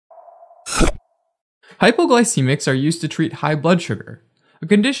Hypoglycemics are used to treat high blood sugar, a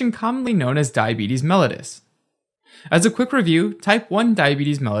condition commonly known as diabetes mellitus. As a quick review, type 1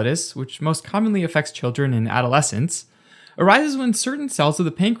 diabetes mellitus, which most commonly affects children and adolescents, arises when certain cells of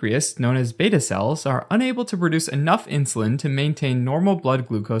the pancreas, known as beta cells, are unable to produce enough insulin to maintain normal blood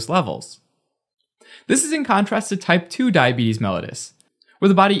glucose levels. This is in contrast to type 2 diabetes mellitus, where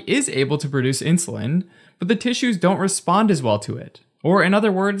the body is able to produce insulin, but the tissues don't respond as well to it. Or in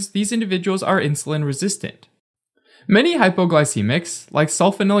other words, these individuals are insulin resistant. Many hypoglycemics, like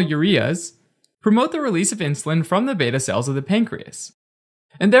sulfonylureas, promote the release of insulin from the beta cells of the pancreas,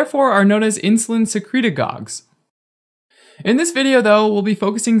 and therefore are known as insulin secretagogues. In this video though, we'll be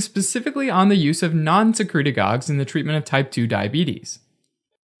focusing specifically on the use of non-secretagogues in the treatment of type 2 diabetes.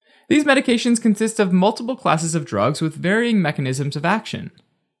 These medications consist of multiple classes of drugs with varying mechanisms of action.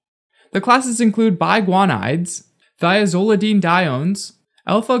 The classes include biguanides, thiazolidinediones,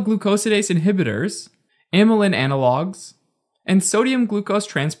 alpha-glucosidase inhibitors, amylin analogs, and sodium glucose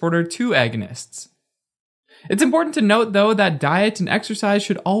transporter 2 agonists. It's important to note though that diet and exercise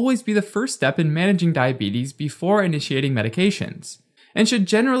should always be the first step in managing diabetes before initiating medications, and should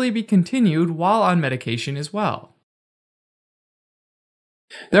generally be continued while on medication as well.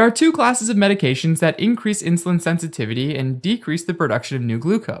 There are two classes of medications that increase insulin sensitivity and decrease the production of new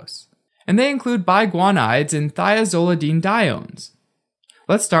glucose, and they include biguanides and thiazolidinediones.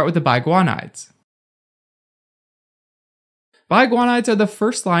 Let's start with the biguanides. Biguanides are the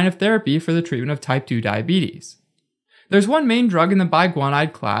first line of therapy for the treatment of type 2 diabetes. There's one main drug in the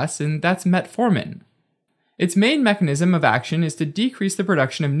biguanide class, and that's metformin. Its main mechanism of action is to decrease the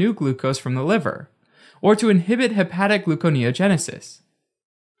production of new glucose from the liver, or to inhibit hepatic gluconeogenesis.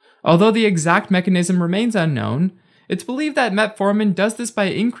 Although the exact mechanism remains unknown, it's believed that metformin does this by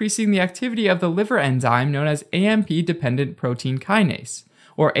increasing the activity of the liver enzyme known as AMP-dependent protein kinase,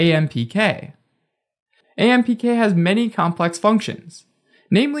 or AMPK. AMPK has many complex functions.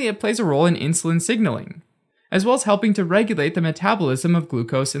 Namely, it plays a role in insulin signaling, as well as helping to regulate the metabolism of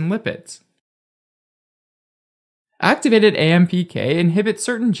glucose and lipids. Activated AMPK inhibits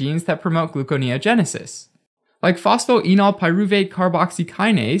certain genes that promote gluconeogenesis, like phosphoenol pyruvate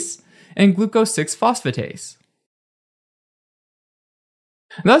carboxykinase and glucose 6-phosphatase.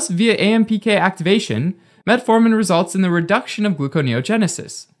 Thus, via AMPK activation, metformin results in the reduction of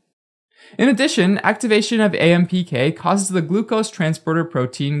gluconeogenesis. In addition, activation of AMPK causes the glucose transporter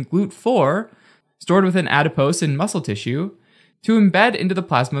protein GLUT4, stored within adipose and muscle tissue, to embed into the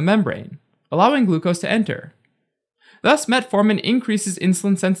plasma membrane, allowing glucose to enter. Thus, metformin increases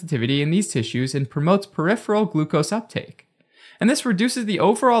insulin sensitivity in these tissues and promotes peripheral glucose uptake, and this reduces the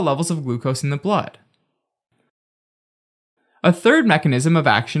overall levels of glucose in the blood. A third mechanism of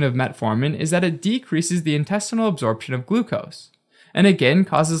action of metformin is that it decreases the intestinal absorption of glucose, and again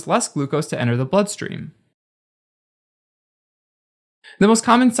causes less glucose to enter the bloodstream. The most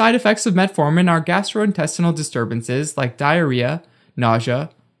common side effects of metformin are gastrointestinal disturbances like diarrhea, nausea,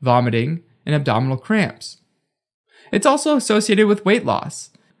 vomiting, and abdominal cramps. It's also associated with weight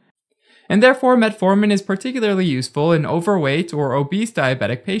loss, and therefore metformin is particularly useful in overweight or obese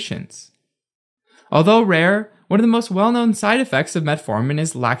diabetic patients. Although rare, one of the most well-known side effects of metformin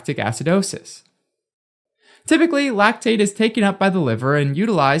is lactic acidosis. Typically, lactate is taken up by the liver and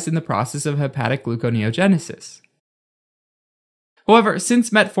utilized in the process of hepatic gluconeogenesis. However, since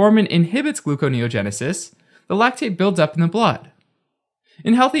metformin inhibits gluconeogenesis, the lactate builds up in the blood.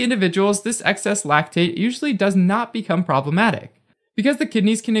 In healthy individuals, this excess lactate usually does not become problematic, because the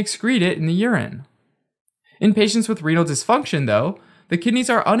kidneys can excrete it in the urine. In patients with renal dysfunction, though, the kidneys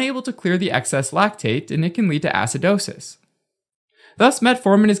are unable to clear the excess lactate and it can lead to acidosis. Thus,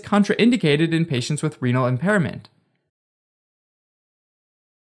 metformin is contraindicated in patients with renal impairment.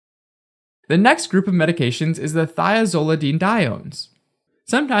 The next group of medications is the thiazolidinediones,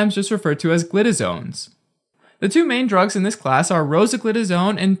 sometimes just referred to as glitazones. The two main drugs in this class are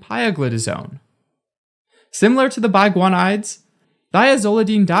rosiglitazone and pioglitazone. Similar to the biguanides,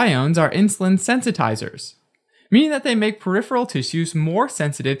 thiazolidinediones are insulin sensitizers, meaning that they make peripheral tissues more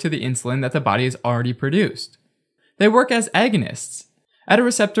sensitive to the insulin that the body has already produced. They work as agonists at a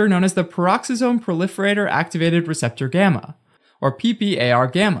receptor known as the peroxisome proliferator activated receptor gamma, or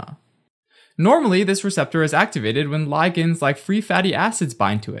PPAR gamma. Normally, this receptor is activated when ligands like free fatty acids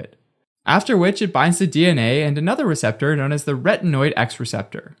bind to it, after which it binds to DNA and another receptor known as the retinoid X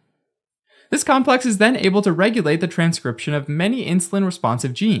receptor. This complex is then able to regulate the transcription of many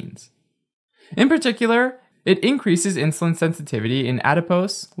insulin-responsive genes. In particular, it increases insulin sensitivity in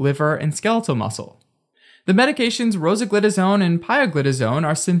adipose, liver, and skeletal muscle. The medications rosiglitazone and pioglitazone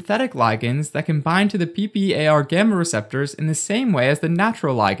are synthetic ligands that can bind to the PPAR gamma receptors in the same way as the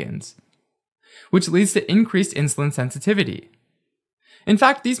natural ligands. which leads to increased insulin sensitivity. In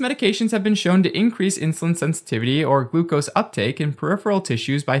fact, these medications have been shown to increase insulin sensitivity or glucose uptake in peripheral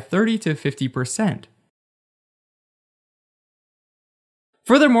tissues by 30 to 50%.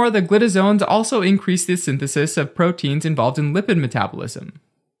 Furthermore, the glitazones also increase the synthesis of proteins involved in lipid metabolism.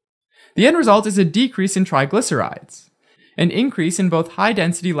 The end result is a decrease in triglycerides, an increase in both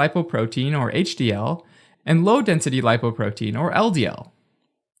high-density lipoprotein or HDL and low-density lipoprotein or LDL.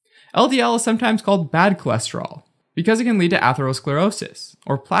 LDL is sometimes called bad cholesterol because it can lead to atherosclerosis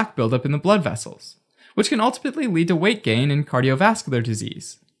or plaque buildup in the blood vessels, which can ultimately lead to weight gain and cardiovascular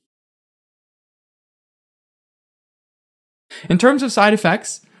disease. In terms of side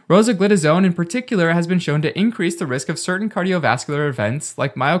effects, rosiglitazone in particular has been shown to increase the risk of certain cardiovascular events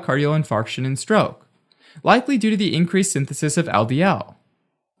like myocardial infarction and stroke, likely due to the increased synthesis of LDL.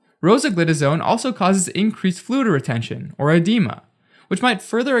 Rosiglitazone also causes increased fluid retention, or edema, which might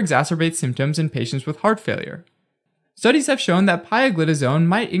further exacerbate symptoms in patients with heart failure. Studies have shown that pioglitazone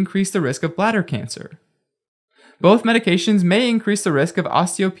might increase the risk of bladder cancer. Both medications may increase the risk of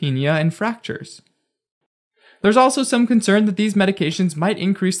osteopenia and fractures. There's also some concern that these medications might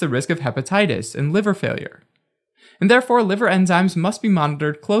increase the risk of hepatitis and liver failure, and therefore liver enzymes must be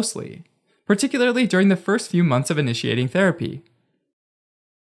monitored closely, particularly during the first few months of initiating therapy.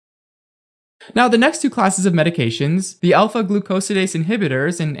 Now, the next two classes of medications, the alpha-glucosidase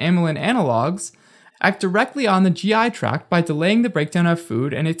inhibitors and amylin analogs, act directly on the GI tract by delaying the breakdown of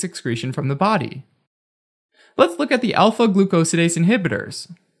food and its excretion from the body. Let's look at the alpha-glucosidase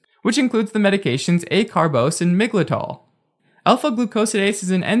inhibitors, which includes the medications acarbose and miglatol. Alpha-glucosidase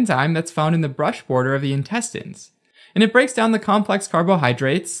is an enzyme that's found in the brush border of the intestines, and it breaks down the complex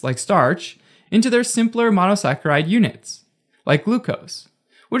carbohydrates, like starch, into their simpler monosaccharide units, like glucose,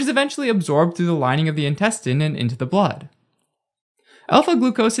 which is eventually absorbed through the lining of the intestine and into the blood.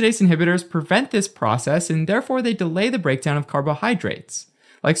 Alpha-glucosidase inhibitors prevent this process, and therefore they delay the breakdown of carbohydrates,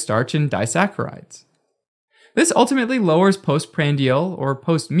 like starch and disaccharides. This ultimately lowers postprandial or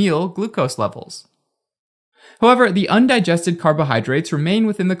post-meal glucose levels. However, the undigested carbohydrates remain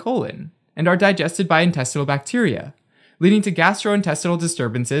within the colon and are digested by intestinal bacteria, leading to gastrointestinal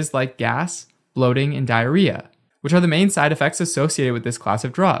disturbances like gas, bloating, and diarrhea, which are the main side effects associated with this class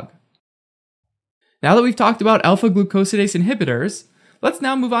of drug. Now that we've talked about alpha-glucosidase inhibitors, let's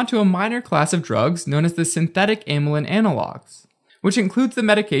now move on to a minor class of drugs known as the synthetic amylin analogs, which includes the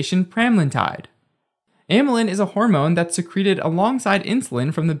medication pramlintide. Amylin is a hormone that's secreted alongside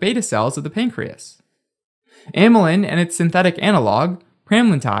insulin from the beta cells of the pancreas. Amylin and its synthetic analog,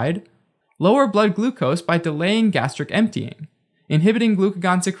 pramlintide, lower blood glucose by delaying gastric emptying, inhibiting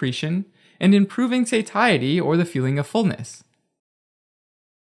glucagon secretion, and improving satiety or the feeling of fullness.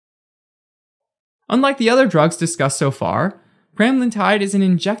 Unlike the other drugs discussed so far, pramlintide is an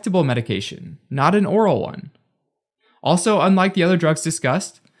injectable medication, not an oral one. Also, unlike the other drugs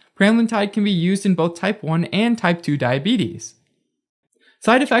discussed, pramlintide can be used in both type 1 and type 2 diabetes.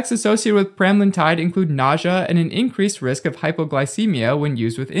 Side effects associated with pramlintide include nausea and an increased risk of hypoglycemia when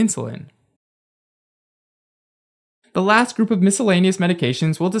used with insulin. The last group of miscellaneous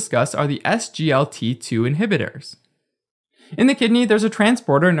medications we'll discuss are the SGLT2 inhibitors. In the kidney, there's a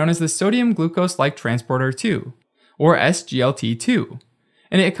transporter known as the sodium glucose-like transporter 2, or SGLT2,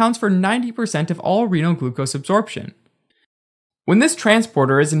 and it accounts for 90% of all renal glucose absorption. When this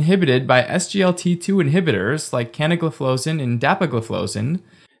transporter is inhibited by SGLT2 inhibitors like canagliflozin and dapagliflozin,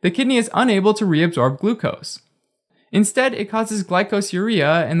 the kidney is unable to reabsorb glucose. Instead, it causes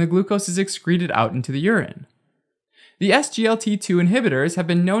glycosuria and the glucose is excreted out into the urine. The SGLT2 inhibitors have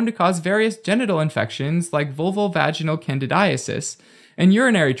been known to cause various genital infections like vulvovaginal candidiasis and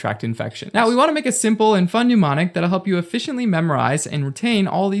urinary tract infections. Now, we want to make a simple and fun mnemonic that'll help you efficiently memorize and retain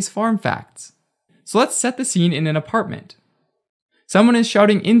all these farm facts. So let's set the scene in an apartment. Someone is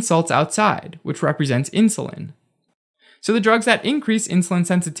shouting insults outside, which represents insulin. So the drugs that increase insulin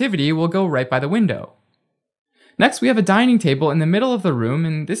sensitivity will go right by the window. Next, we have a dining table in the middle of the room,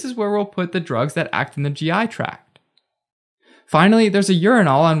 and this is where we'll put the drugs that act in the GI tract. Finally, there's a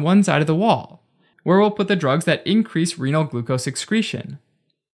urinal on one side of the wall, where we'll put the drugs that increase renal glucose excretion.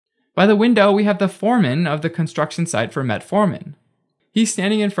 By the window, we have the foreman of the construction site for metformin. He's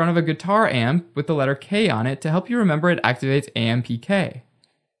standing in front of a guitar amp with the letter K on it to help you remember it activates AMPK.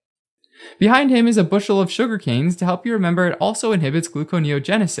 Behind him is a bushel of sugar canes to help you remember it also inhibits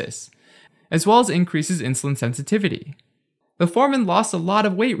gluconeogenesis, as well as increases insulin sensitivity. The foreman lost a lot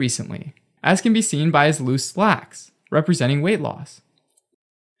of weight recently, as can be seen by his loose slacks, representing weight loss.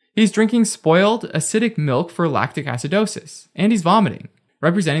 He's drinking spoiled, acidic milk for lactic acidosis, and he's vomiting,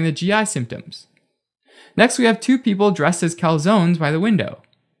 representing the GI symptoms. Next, we have two people dressed as calzones by the window.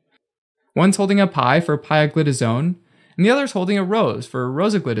 One's holding a pi for pioglitazone, and the other's holding a rose for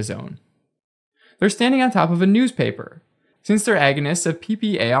rosiglitazone. They're standing on top of a newspaper, since they're agonists of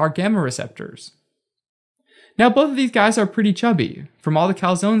PPAR gamma receptors. Now both of these guys are pretty chubby from all the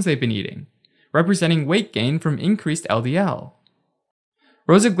calzones they've been eating, representing weight gain from increased LDL.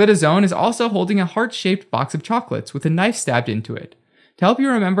 Rosiglitazone is also holding a heart-shaped box of chocolates with a knife stabbed into it, to help you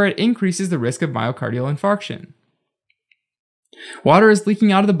remember it increases the risk of myocardial infarction. Water is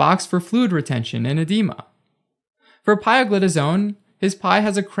leaking out of the box for fluid retention and edema. For pioglitazone, his pie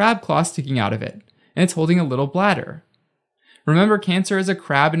has a crab claw sticking out of it, and it's holding a little bladder. Remember, cancer is a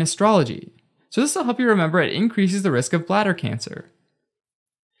crab in astrology, so this will help you remember it increases the risk of bladder cancer.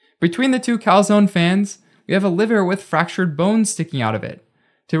 Between the two calzone fans, we have a liver with fractured bones sticking out of it,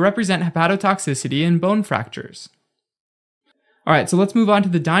 to represent hepatotoxicity and bone fractures. Alright, so let's move on to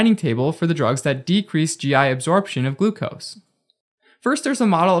the dining table for the drugs that decrease GI absorption of glucose. First, there's a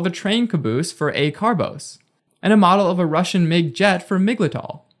model of a train caboose for acarbose, and a model of a Russian MiG jet for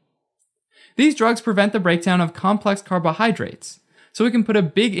miglitol. These drugs prevent the breakdown of complex carbohydrates, so we can put a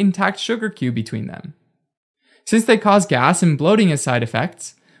big intact sugar cube between them. Since they cause gas and bloating as side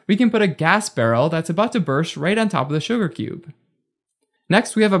effects, we can put a gas barrel that's about to burst right on top of the sugar cube.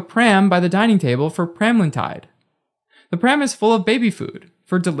 Next, we have a pram by the dining table for pramlintide. The pram is full of baby food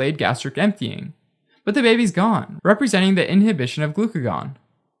for delayed gastric emptying, but the baby's gone, representing the inhibition of glucagon.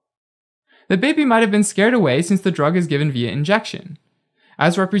 The baby might have been scared away since the drug is given via injection,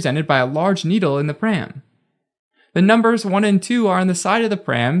 as represented by a large needle in the pram. The numbers 1 and 2 are on the side of the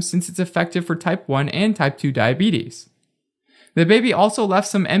pram since it's effective for type 1 and type 2 diabetes. The baby also left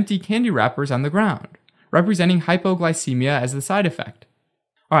some empty candy wrappers on the ground, representing hypoglycemia as the side effect.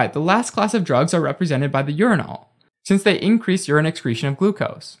 Alright, the last class of drugs are represented by the urinol, since they increase urine excretion of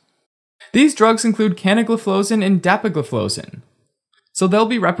glucose. These drugs include canagliflozin and dapagliflozin, so they'll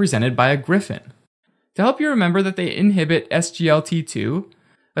be represented by a griffin. To help you remember that they inhibit SGLT2,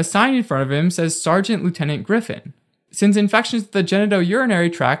 a sign in front of him says Sergeant Lieutenant Griffin. Since infections of the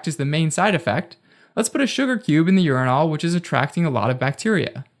genitourinary tract is the main side effect, let's put a sugar cube in the urinol, which is attracting a lot of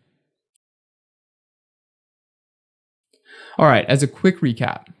bacteria. Alright, as a quick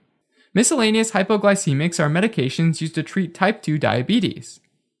recap. Miscellaneous hypoglycemics are medications used to treat type 2 diabetes.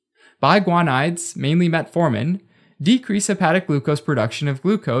 Biguanides, mainly metformin, decrease hepatic glucose production of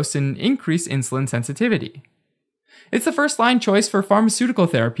glucose and increase insulin sensitivity. It's the first-line choice for pharmaceutical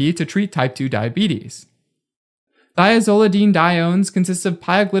therapy to treat type 2 diabetes. Thiazolidine consist of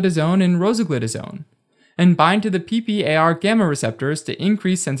pioglitazone and rosiglitazone, and bind to the PPAR gamma receptors to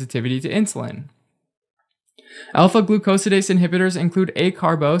increase sensitivity to insulin. Alpha-glucosidase inhibitors include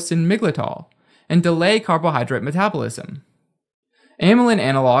acarbose and miglitol, and delay carbohydrate metabolism. Amylin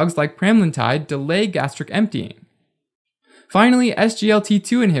analogs like pramlintide delay gastric emptying. Finally,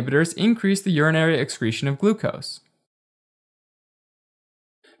 SGLT2 inhibitors increase the urinary excretion of glucose.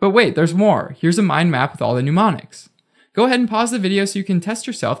 But wait, there's more. Here's a mind map with all the mnemonics. Go ahead and pause the video so you can test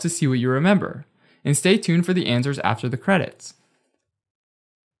yourself to see what you remember, and stay tuned for the answers after the credits.